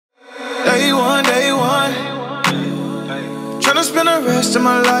spend the rest of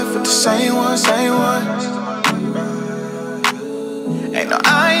my life with the same one, same one. Ain't no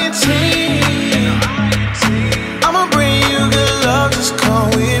INT. I'ma bring you good love, just come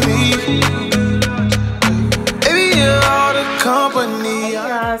with me. Baby, you're all the company. Hey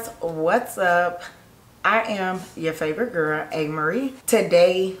guys, what's up? I am your favorite girl, A.MaRee.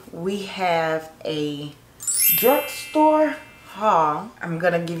 Today we have a drugstore haul. I'm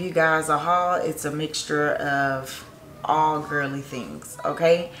gonna give you guys a haul. It's a mixture of all girly things,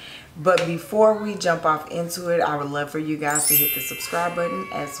 okay? But before we jump off into it, I would love for you guys to hit the subscribe button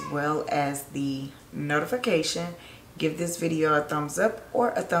as well as the notification. Give this video a thumbs up or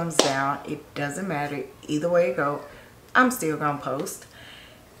a thumbs down. It doesn't matter. Either way it go, I'm still gonna post.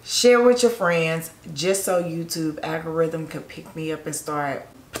 Share with your friends just so YouTube algorithm could pick me up and start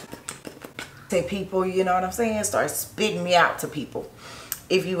to people, you know what I'm saying? Start spitting me out to people.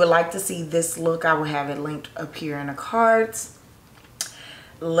 If you would like to see this look, I will have it linked up here in the cards.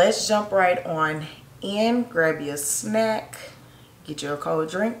 Let's jump right on in, grab you a snack, get you a cold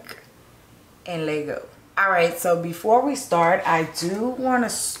drink, and let go. All right, so before we start, I do want to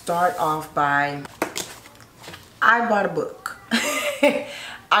start off by, I bought a book.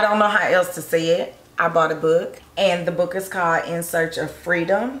 I don't know how else to say it. I bought a book, and the book is called In Search of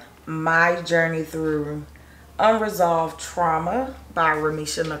Freedom, My Journey Through Unresolved Trauma by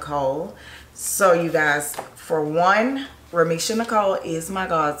Ramisha Nicole. So you guys, for one, Ramisha Nicole is my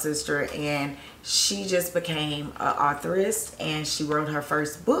god sister, and she just became an authoress and she wrote her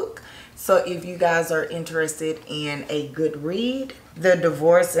first book. So if you guys are interested in a good read, The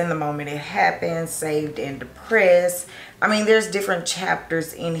Divorce in the Moment It Happened, Saved and Depressed. I mean, there's different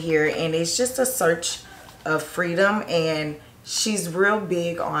chapters in here, and it's just a search of freedom, and she's real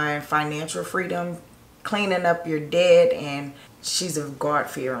big on financial freedom, cleaning up your debt, and she's a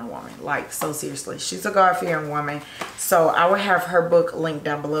God-fearing woman. Like, so seriously, she's a God-fearing woman. So I will have her book linked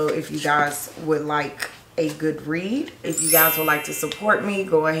down below if you guys would like a good read. If you guys would like to support me,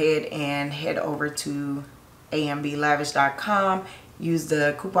 go ahead and head over to amblavish.com. Use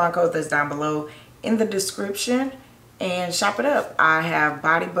the coupon code that's down below in the description and shop it up. I have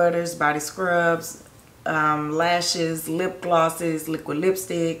body butters, body scrubs, lashes, lip glosses, liquid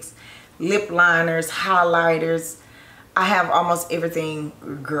lipsticks, lip liners, highlighters. I have almost everything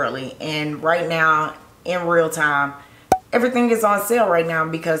girly, and right now in real time everything is on sale right now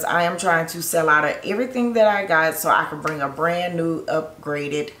because I am trying to sell out of everything that I got so I can bring a brand new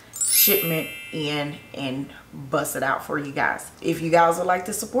upgraded shipment in and bust it out for you guys. If you guys would like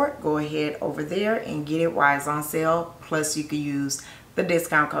to support, go ahead over there and get it while it's on sale. Plus you can use the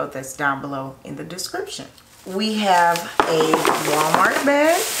discount code that's down below in the description. We have a Walmart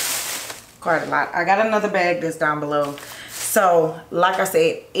bag. Quite a lot. I got another bag that's down below. So like I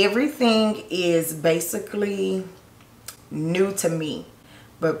said, everything is basically new to me,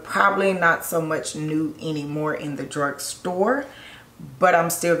 but probably not so much new anymore in the drugstore. But I'm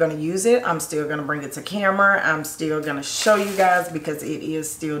still going to use it. I'm still going to bring it to camera. I'm still going to show you guys because it is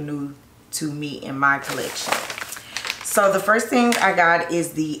still new to me in my collection. So the first thing I got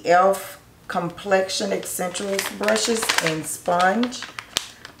is the e.l.f. Complexion Essentials brushes and sponge.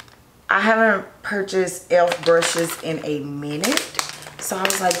 I haven't purchased e.l.f. brushes in a minute, so I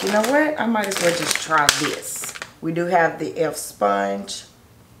was like, you know what? I might as well just try this. We do have the e.l.f. sponge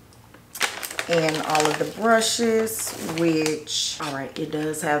and all of the brushes, which, all right, it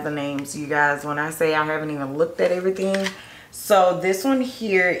does have the names, you guys. When I say I haven't even looked at everything. So this one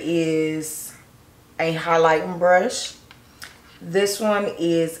here is a highlighting brush. This one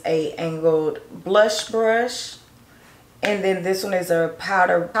is a angled blush brush. And then this one is a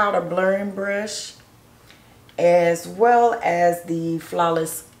powder blurring brush, as well as the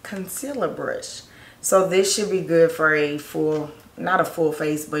Flawless Concealer brush. So this should be good for a full, not a full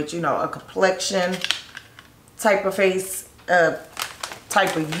face, but you know, a complexion type of face,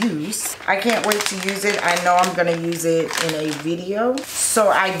 type of use. I can't wait to use it. I know I'm gonna use it in a video. So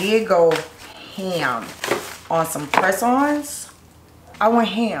I did go ham on some press-ons. I went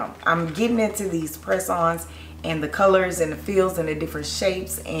ham. I'm getting into these press-ons and the colors and the feels and the different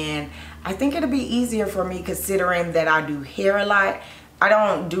shapes, and I think it'll be easier for me considering that I do hair a lot. I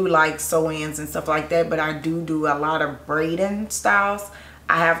don't do like sew-ins and stuff like that, but I do a lot of braiding styles.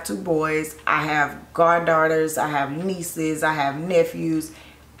 I have 2 boys, I have goddaughters, I have nieces, I have nephews.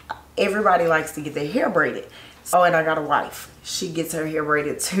 Everybody likes to get their hair braided. Oh, and I got a wife. She gets her hair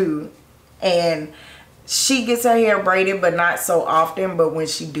braided too, and she gets her hair braided, but not so often. But when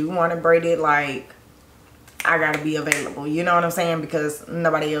she do want to braid it, like, I gotta be available, you know what I'm saying, because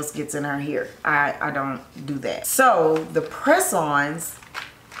nobody else gets in her hair. I don't do that. So the press-ons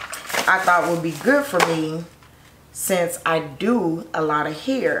I thought would be good for me since I do a lot of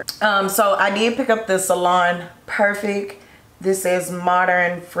hair. So I did pick up the Salon Perfect. This says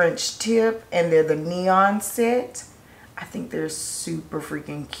modern French tip, and they're the neon set. I think they're super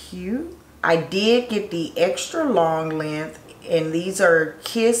freaking cute. I did get the extra long length, and these are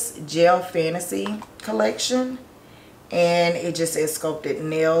Kiss Gel Fantasy collection, and it just says sculpted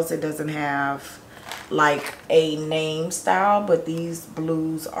nails. It doesn't have like a name style, but these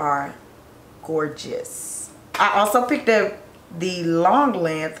blues are gorgeous. I also picked up the long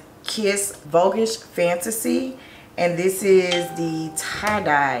length Kiss Voguish Fantasy, and this is the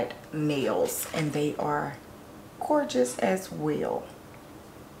tie-dyed nails, and they are gorgeous as well.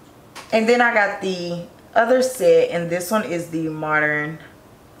 And then I got the other set, and this one is the modern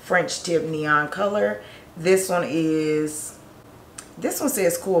French tip neon color. This one says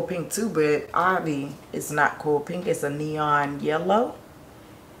cool pink too, but obviously it's not cool pink. It's a neon yellow.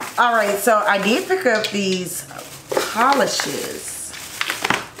 All right, so I did pick up these polishes.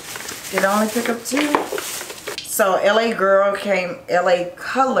 Did I only pick up 2? So LA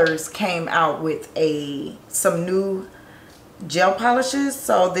Colors came out with some new gel polishes.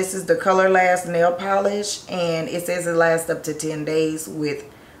 So this is the Color Last nail polish, and it says it lasts up to 10 days with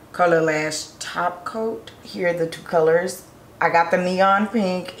Color Last top coat. Here are the 2 colors. I got the neon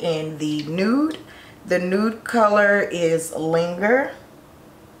pink and the nude. The nude color is Linger.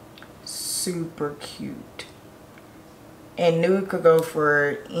 Super cute. And nude could go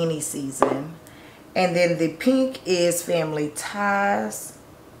for any season. And then the pink is Family Ties.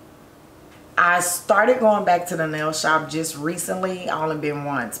 I started going back to the nail shop just recently. I only been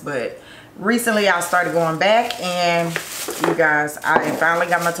once, but recently I started going back, and you guys, I finally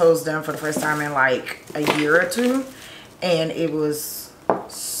got my toes done for the first time in like a year or 2, and it was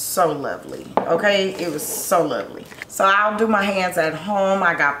so lovely. Okay, it was so lovely. So I'll do my hands at home.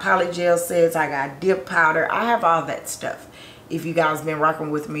 I got polygel sets, I got dip powder, I have all that stuff. If you guys been rocking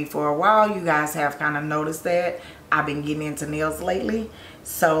with me for a while, you guys have kind of noticed that I've been getting into nails lately.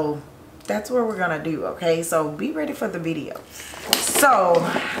 So that's what we're gonna do, okay? So be ready for the video. So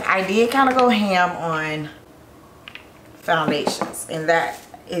I did kind of go ham on foundations, and that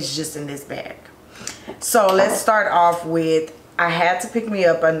is just in this bag. So let's start off with, I had to pick me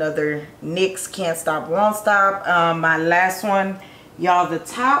up another NYX Can't Stop Won't Stop. My last one, y'all,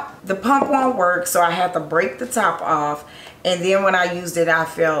 the pump won't work, so I had to break the top off. And then when I used it, I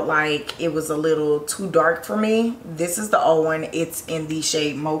felt like it was a little too dark for me. This is the old one. It's in the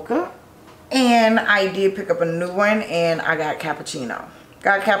shade Mocha. And I did pick up a new one, and I got Cappuccino.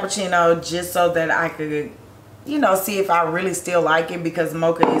 Got Cappuccino just so that I could, you know, see if I really still like it, because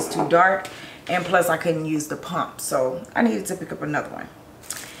Mocha is too dark. And plus I couldn't use the pump, so I needed to pick up another one.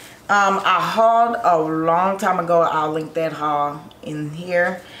 I hauled a long time ago. I'll link that haul in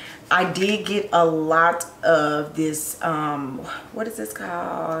here. I did get a lot of this, what is this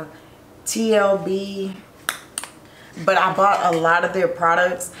called? TLB. But I bought a lot of their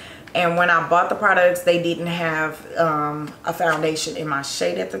products. And when I bought the products, they didn't have a foundation in my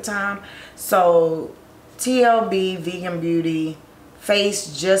shade at the time. So TLB Vegan Beauty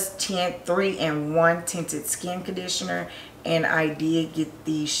Face Just Tint 3-in-1 Tinted Skin Conditioner. And I did get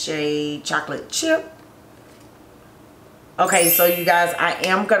the shade Chocolate Chip. Okay, so you guys, I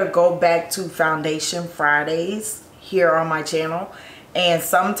am going to go back to Foundation Fridays here on my channel. And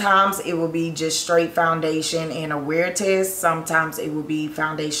sometimes it will be just straight foundation and a wear test. Sometimes it will be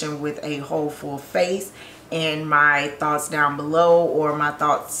foundation with a whole full face, and my thoughts down below, or my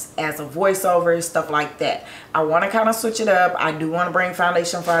thoughts as a voiceover, stuff like that. I want to kind of switch it up. I do want to bring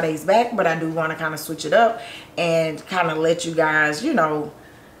Foundation Fridays back, but I do want to kind of switch it up and kind of let you guys, you know,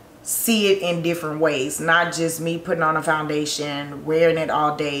 see it in different ways. Not just me putting on a foundation, wearing it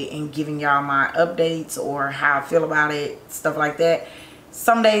all day, and giving y'all my updates or how I feel about it, stuff like that.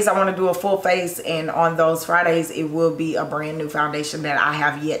 Some days I want to do a full face, and on those Fridays it will be a brand new foundation that I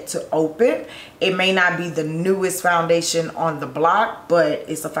have yet to open. It may not be the newest foundation on the block, but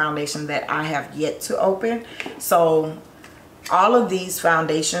it's a foundation that I have yet to open. So all of these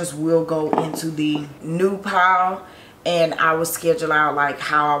foundations will go into the new pile, and I will schedule out like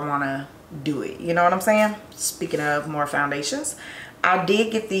how I want to do it. You know what I'm saying? Speaking of more foundations, I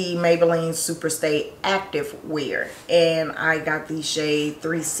did get the Maybelline Superstay Active Wear, and I got the shade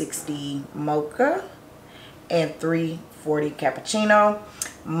 360 Mocha and 340 Cappuccino.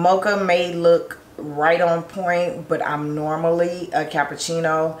 Mocha may look right on point, but I'm normally a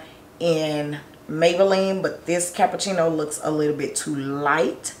Cappuccino in Maybelline, but this Cappuccino looks a little bit too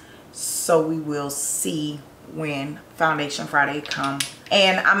light, so we will see when Foundation Friday comes.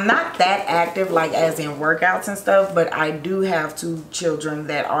 And I'm not that active, like as in workouts and stuff, but I do have 2 children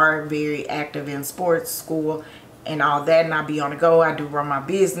that are very active in sports, school, and all that, and I be on the go. I do run my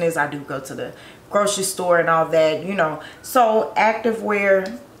business. I do go to the grocery store and all that, you know. So active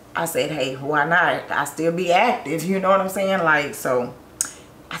wear, I said, hey, why not? I still be active, you know what I'm saying? Like, so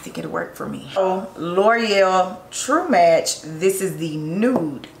I think it'll work for me. So L'Oreal True Match, this is the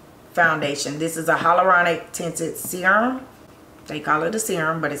nude foundation. This is a hyaluronic tinted serum. They call it a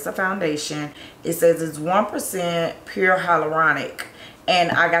serum, but it's a foundation. It says it's 1% pure hyaluronic,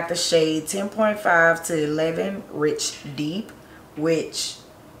 and I got the shade 10.5 to 11 Rich Deep, which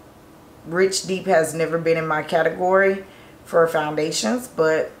Rich Deep has never been in my category for foundations,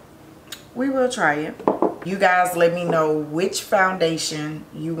 but we will try it. You guys let me know which foundation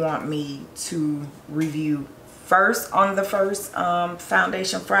you want me to review first on the first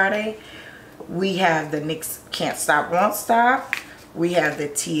Foundation Friday. We have the NYX Can't Stop Won't Stop. We have the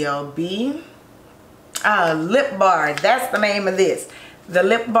TLB Lip Bar. That's the name of this. The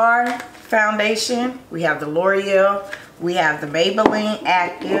Lip Bar foundation. We have the L'Oreal. We have the Maybelline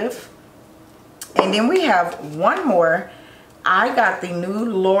Active. And then we have one more. I got the new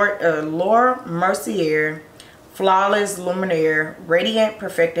Laura Mercier Flawless Luminaire Radiant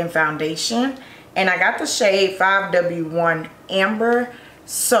Perfecting Foundation. And I got the shade 5W1 Amber.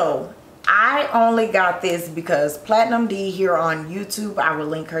 So I only got this because Platinum D here on YouTube, I will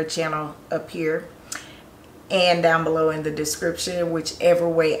link her channel up here and down below in the description, whichever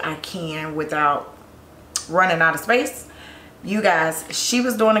way I can without running out of space. You guys, she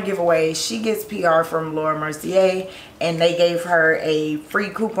was doing a giveaway. She gets PR from Laura Mercier, and they gave her a free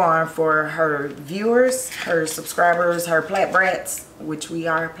coupon for her viewers, her subscribers, her Plat Brats, which we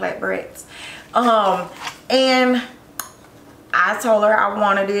are Plat Brats. And I told her I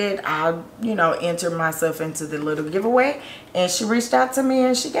wanted it. I, you know, entered myself into the little giveaway, and she reached out to me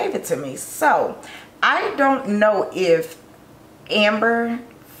and she gave it to me. So I don't know if Amber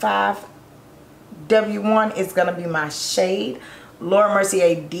 5W1 is gonna be my shade. Laura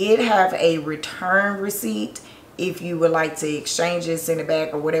Mercier did have a return receipt if you would like to exchange it, send it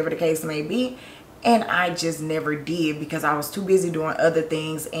back, or whatever the case may be. And I just never did because I was too busy doing other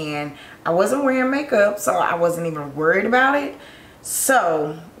things, and I wasn't wearing makeup, so I wasn't even worried about it.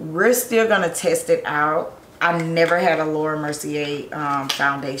 So we're still gonna test it out. I never had a Laura Mercier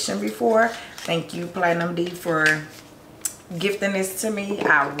foundation before. Thank you, Platinum D, for gifting this to me.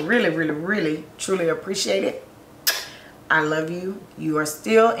 I really truly appreciate it. I love you. You are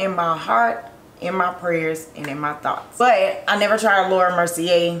still in my heart, in my prayers, and in my thoughts. But I never tried Laura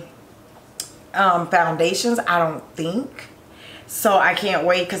Mercier foundations, I don't think. So I can't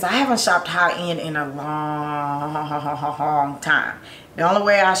wait, because I haven't shopped high-end in a long time. The only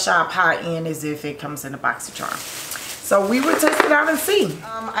way I shop high-end is if it comes in a BoxyCharm. So we will test it out and see.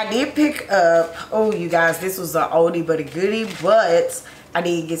 I did pick up, oh you guys, this was an oldie but a goodie, but I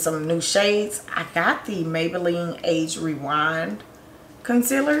did get some new shades. I got the Maybelline Age Rewind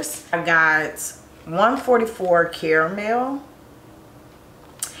concealers. I got 144 Caramel.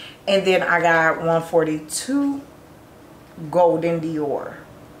 And then I got 142 Golden Dior.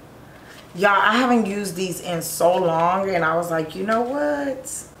 Y'all, I haven't used these in so long, and I was like, you know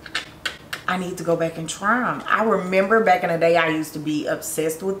what? I need to go back and try them. I remember back in the day I used to be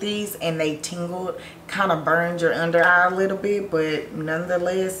obsessed with these, and they tingled, kind of burned your under eye a little bit, but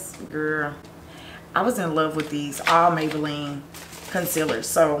nonetheless, girl, I was in love with these all Maybelline concealers.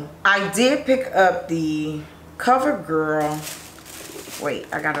 So I did pick up the CoverGirl. Wait,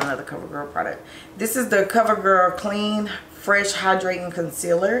 I got another CoverGirl product. This is the CoverGirl Clean Fresh Hydrating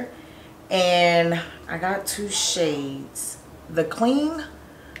Concealer, and I got two shades. The clean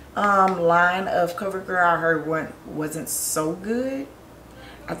line of CoverGirl I heard wasn't so good.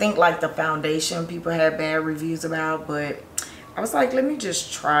 I think like the foundation people had bad reviews about, but I was like, let me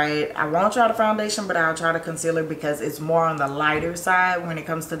just try it. I won't try the foundation, but I'll try the concealer because it's more on the lighter side when it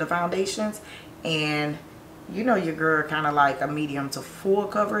comes to the foundations. And you know your girl kind of like a medium to full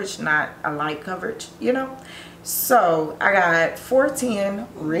coverage, not a light coverage, you know. So I got 410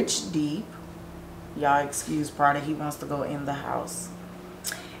 Rich Deep. Y'all excuse Prada, he wants to go in the house.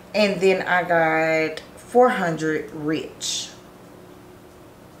 And then I got 400 Rich.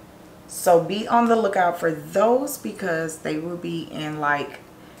 So be on the lookout for those because they will be in like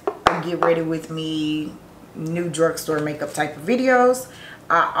get ready with me new drugstore makeup type of videos.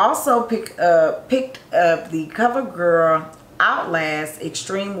 I also picked up the CoverGirl Outlast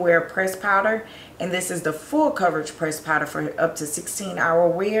Extreme Wear Press Powder, and this is the full coverage press powder for up to 16-hour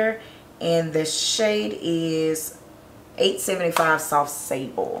wear, and the shade is 875 Soft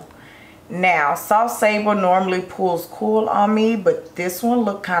Sable. Now, Soft Sable normally pulls cool on me, but this one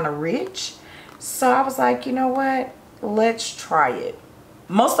looked kind of rich, so I was like, you know what, let's try it.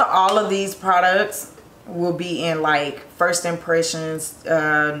 Most of all of these products will be in like first impressions,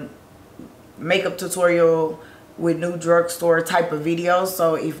 makeup tutorial with new drugstore type of videos.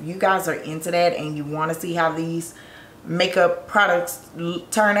 So if you guys are into that and you want to see how these makeup products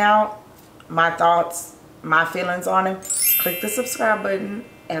turn out, my thoughts, my feelings on them, click the subscribe button,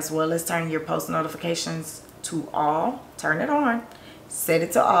 as well as turn your post notifications to all. Turn it on, set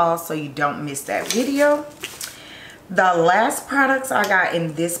it to all so you don't miss that video. The last products I got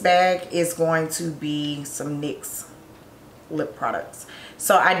in this bag is going to be some NYX lip products.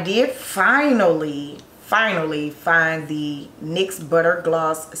 So I did finally find the NYX Butter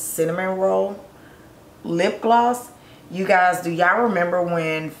Gloss Cinnamon Roll lip gloss. You guys, do y'all remember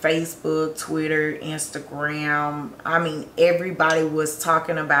when Facebook, Twitter, Instagram, I mean everybody was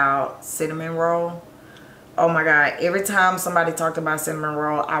talking about cinnamon roll? Oh my god, every time somebody talked about cinnamon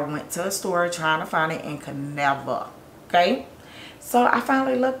roll, I went to a store trying to find it and could never. Okay, so I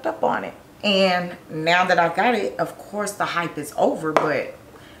finally looked up on it, and now that I got it, of course the hype is over, but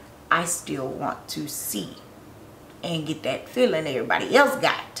I still want to see and get that feeling everybody else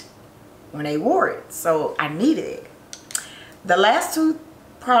got when they wore it. So I needed it. The last two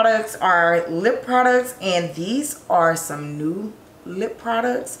products are lip products, and these are some new lip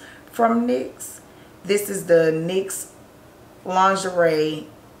products from NYX. This is the NYX Lingerie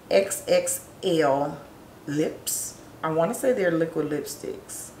XXL lips. I want to say they're liquid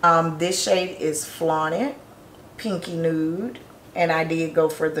lipsticks. This shade is Flaunt, Pinky Nude, and I did go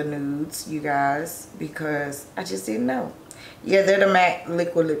for the nudes, you guys, because I just didn't know. Yeah, they're the matte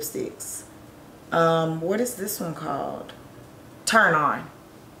liquid lipsticks. What is this one called? Turn On.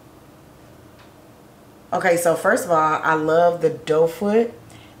 Okay, so first of all, I love the doe foot.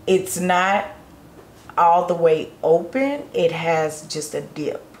 It's not all the way open. It has just a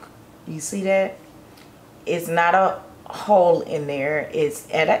dip. You see that? It's not a hole in there. It's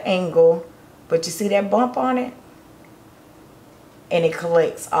at an angle, but you see that bump on it? And it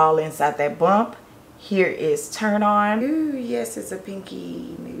collects all inside that bump. Here is Turn On. Ooh, yes, it's a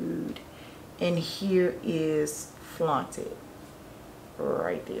pinky nude. And here is Flaunted.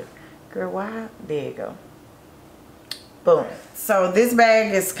 Right there. Girl, why? There you go. Boom. So this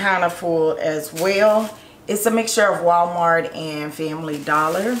bag is kind of full as well. It's a mixture of Walmart and Family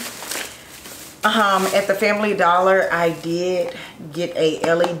Dollar. At the Family Dollar, I did get a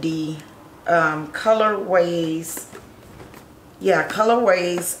LED Colorways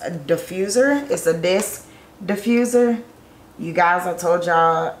diffuser. It's a disc diffuser. You guys, I told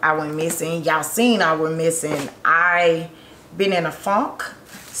y'all I went missing. Y'all seen I went missing. I been in a funk,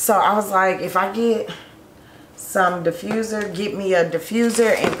 so I was like, if I get some diffuser, get me a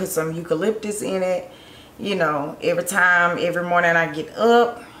diffuser and put some eucalyptus in it. You know, every morning I get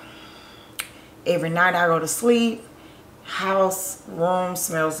up, every night I go to sleep, house, room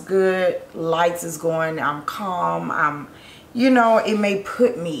smells good, lights is going, I'm calm, you know, it may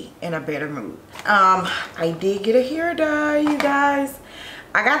put me in a better mood. I did get a hair dye, you guys.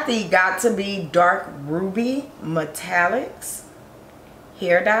 I got the Got To Be Dark Ruby Metallics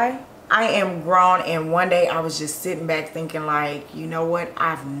hair dye. I am grown, and one day I was just sitting back thinking like, you know what?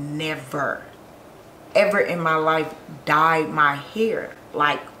 I've never, ever in my life dyed my hair.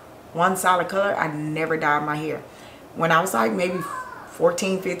 Like one solid color, I never dyed my hair. When I was like maybe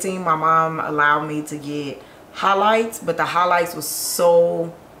 14, 15, my mom allowed me to get highlights, but the highlights was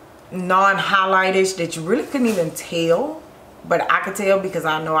so non-highlightish that you really couldn't even tell. But I could tell because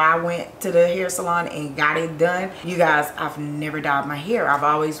I know I went to the hair salon and got it done. You guys, I've never dyed my hair. I've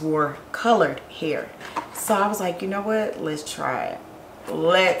always wore colored hair. So I was like, you know what? Let's try it.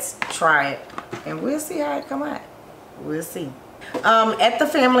 Let's try it. And we'll see how it come out. We'll see. At the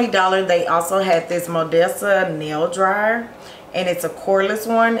Family Dollar, they also had this Modessa nail dryer. And it's a cordless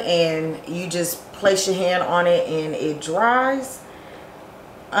one. And you just place your hand on it and it dries.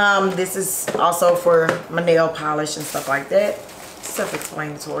 This is also for my nail polish and stuff like that.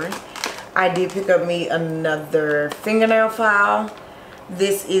 Self-explanatory. I did pick up me another fingernail file.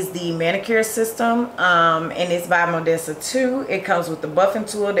 This is the manicure system, and it's by Modessa too. It comes with the buffing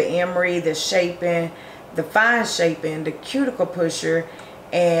tool, the A.MaRee, the shaping, the fine shaping, the cuticle pusher,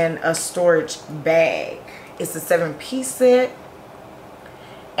 and a storage bag. It's a 7-piece set.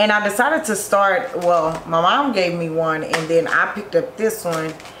 And I decided to start, well, my mom gave me one, and then I picked up this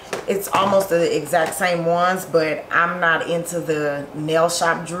one. It's almost the exact same ones, but I'm not into the nail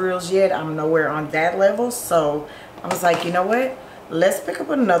shop drills yet. I'm nowhere on that level. So I was like, you know what? Let's pick up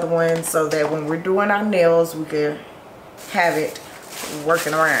another one so that when we're doing our nails, we can have it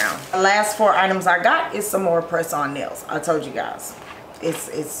working around. The last 4 items I got is some more press-on nails. I told you guys,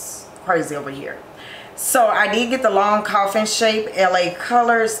 it's crazy over here. So I did get the long coffin shape LA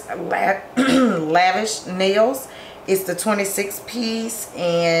Colors Lavish Nails. It's the 26 piece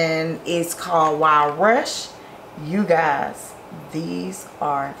and it's called Wild Rush. You guys, these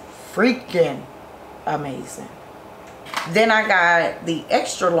are freaking amazing. Then I got the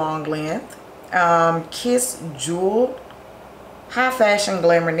extra long length Kiss Jeweled High Fashion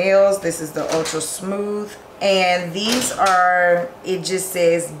Glamour Nails. This is the Ultra Smooth. And these are, it just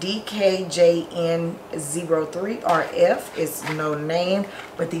says DKJN03RF. It's no name,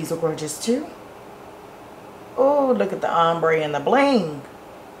 but these are gorgeous too. Oh, look at the ombre and the bling.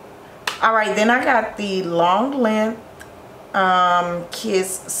 All right, then I got the long length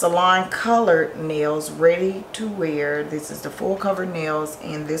Kiss Salon Colored Nails ready to wear. This is the full cover nails,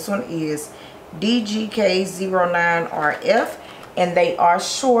 and this one is DGK09RF. And they are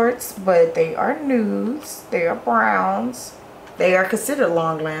shorts, but they are nudes. They are browns. They are considered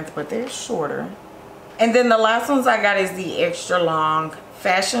long length, but they're shorter. And then the last ones I got is the extra long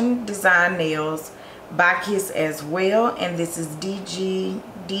Fashion Design Nails by Kiss as well. And this is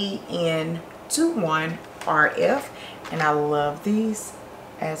DGDN21RF. And I love these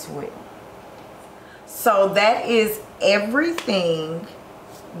as well. So that is everything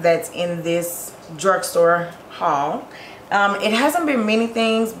that's in this drugstore haul. It hasn't been many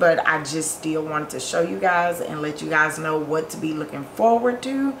things, but I just still wanted to show you guys and let you guys know what to be looking forward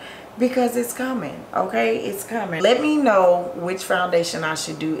to, because it's coming. Okay, it's coming. Let me know which foundation I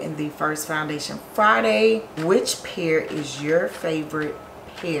should do in the first Foundation Friday. Which pair is your favorite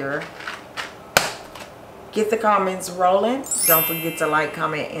pair? Get the comments rolling. Don't forget to like,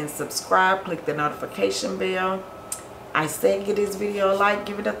 comment, and subscribe. Click the notification bell. I said give this video a like,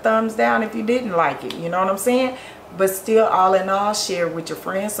 give it a thumbs down if you didn't like it, you know what I'm saying? But still, all in all, share with your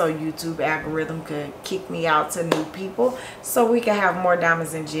friends so YouTube algorithm could kick me out to new people, so we can have more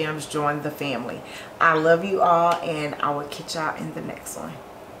diamonds and gems join the family. I love you all, and I will catch y'all in the next one.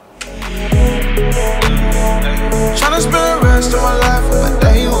 Tryna spend the rest of my life with